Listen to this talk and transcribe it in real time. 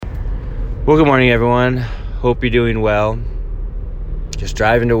Well, good morning, everyone. Hope you're doing well. Just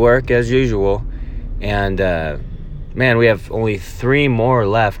driving to work as usual. And, man, we have only 3 more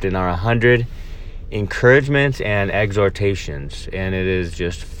left in our 100 encouragements and exhortations. And it is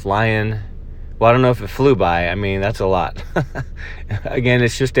just flying. Well, I don't know if it flew by. I mean, that's a lot. Again,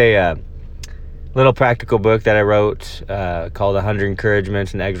 it's just a little practical book that I wrote called 100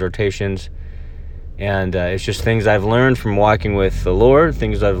 Encouragements and Exhortations. And it's just things I've learned from walking with the Lord,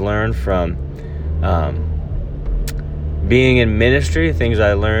 things I've learned from being in ministry, things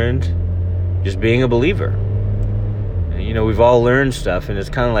I learned just being a believer. And, you know, we've all learned stuff, and it's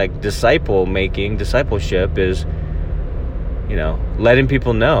kind of like discipleship is, you know, letting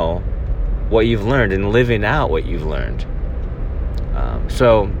people know what you've learned and living out what you've learned.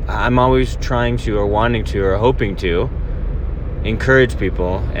 So I'm always trying to, or wanting to, or hoping to encourage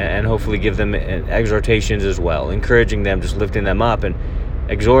people and hopefully give them exhortations as well, encouraging them, just lifting them up and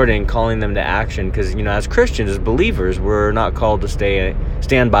exhorting, calling them to action. Because, you know, as Christians, as believers, we're not called to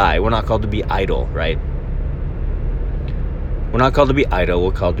stand by. We're not called to be idle, right? We're not called to be idle.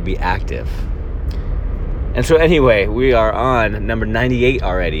 We're called to be active. And so anyway, we are on number 98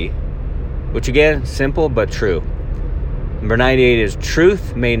 already, which again, simple but true. Number 98 is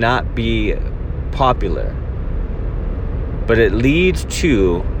truth may not be popular, but it leads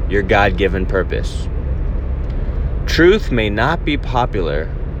to your God-given purpose. Truth may not be popular,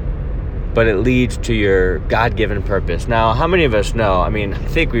 but it leads to your God-given purpose. Now, how many of us know, I mean, I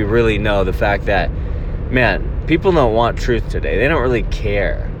think we really know the fact that, man, people don't want truth today. They don't really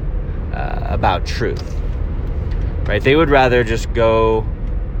care about truth, right? They would rather just go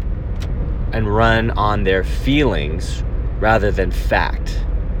and run on their feelings rather than fact.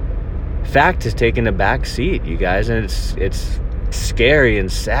 Fact has taken a back seat, you guys, and it's scary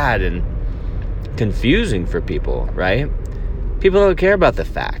and sad and confusing for people, right? People don't care about the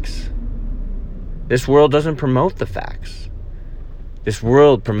facts. This world doesn't promote the facts. This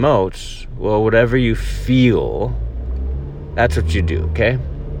world promotes, well, whatever you feel, that's what you do, okay?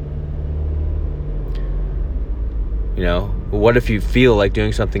 You know, what if you feel like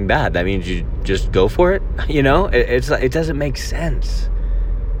doing something bad? That means you just go for it? You know, it doesn't make sense.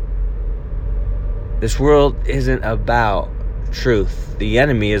 This world isn't about truth. The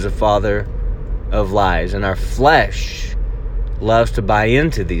enemy is a father of lies, and our flesh loves to buy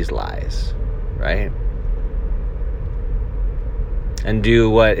into these lies, right? And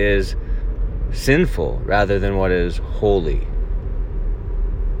do what is sinful rather than what is holy.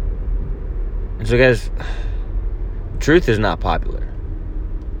 And so, guys, truth is not popular.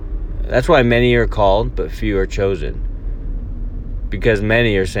 That's why many are called, but few are chosen. Because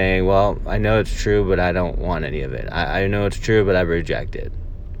many are saying, well, I know it's true, but I don't want any of it. I know it's true, but I reject it.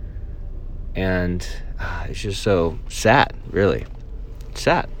 And it's just so sad, really. It's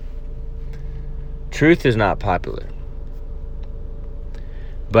sad. Truth is not popular.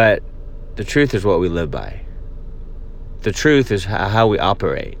 But the truth is what we live by. The truth is how we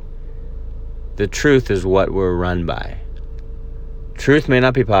operate. The truth is what we're run by. Truth may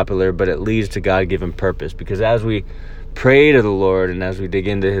not be popular, but it leads to God-given purpose. Because as we pray to the Lord and as we dig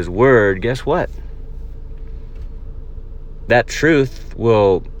into His Word, guess what? That truth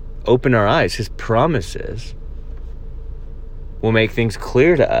will open our eyes. His promises will make things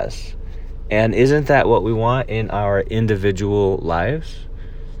clear to us. And isn't that what we want in our individual lives?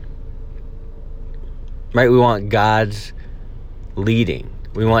 Right? We want God's leading.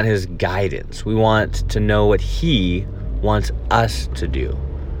 We want His guidance. We want to know what He wants us to do.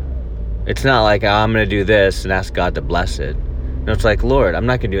 It's not like, I'm going to do this and ask God to bless it. No, it's like, Lord, I'm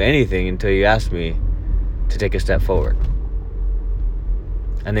not going to do anything until you ask me to take a step forward.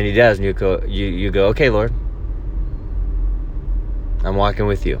 And then He does, and you go, okay, Lord, I'm walking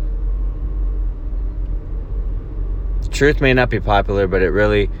with you. Truth may not be popular, but it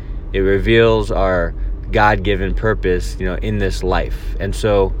reveals our God-given purpose, you know, in this life. And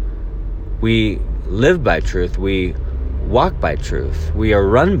so we live by truth. We walk by truth. We are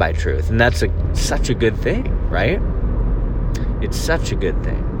run by truth. And that's such a good thing, right? It's such a good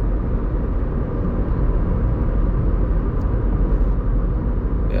thing.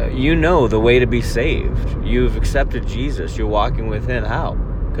 You know the way to be saved. You've accepted Jesus. You're walking with Him. How?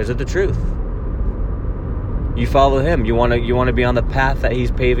 Because of the truth. You follow Him. You want to be on the path that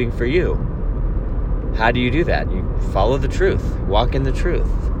He's paving for you. How do you do that? You follow the truth. Walk in the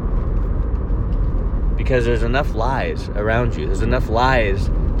truth. Because there's enough lies around you. There's enough lies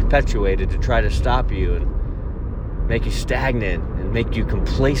perpetuated to try to stop you and make you stagnant and make you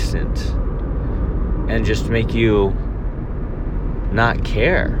complacent and just make you not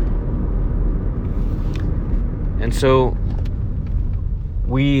care. And so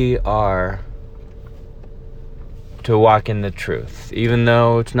we are to walk in the truth, even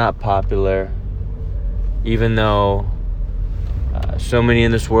though it's not popular, even though so many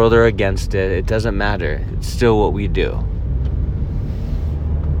in this world are against it. It doesn't matter. It's still what we do.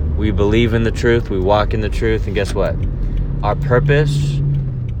 We believe in the truth, we walk in the truth, and guess what? Our purpose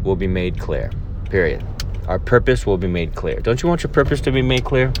will be made clear. Period. Our purpose will be made clear. Don't you want your purpose to be made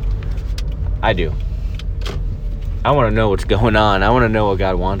clear? I do. I want to know what's going on. I want to know what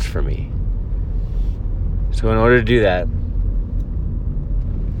God wants for me. So in order to do that,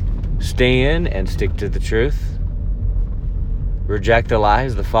 stay in and stick to the truth. Reject the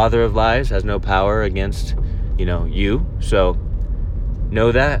lies. The father of lies has no power against, you. So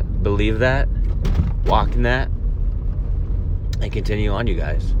know that, believe that, walk in that, and continue on, you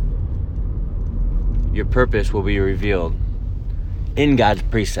guys. Your purpose will be revealed in God's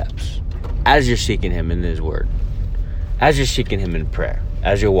precepts as you're seeking Him in His Word, as you're seeking Him in prayer,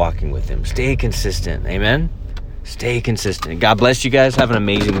 as you're walking with Him. Stay consistent. Amen? Stay consistent. God bless you guys. Have an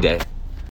amazing day.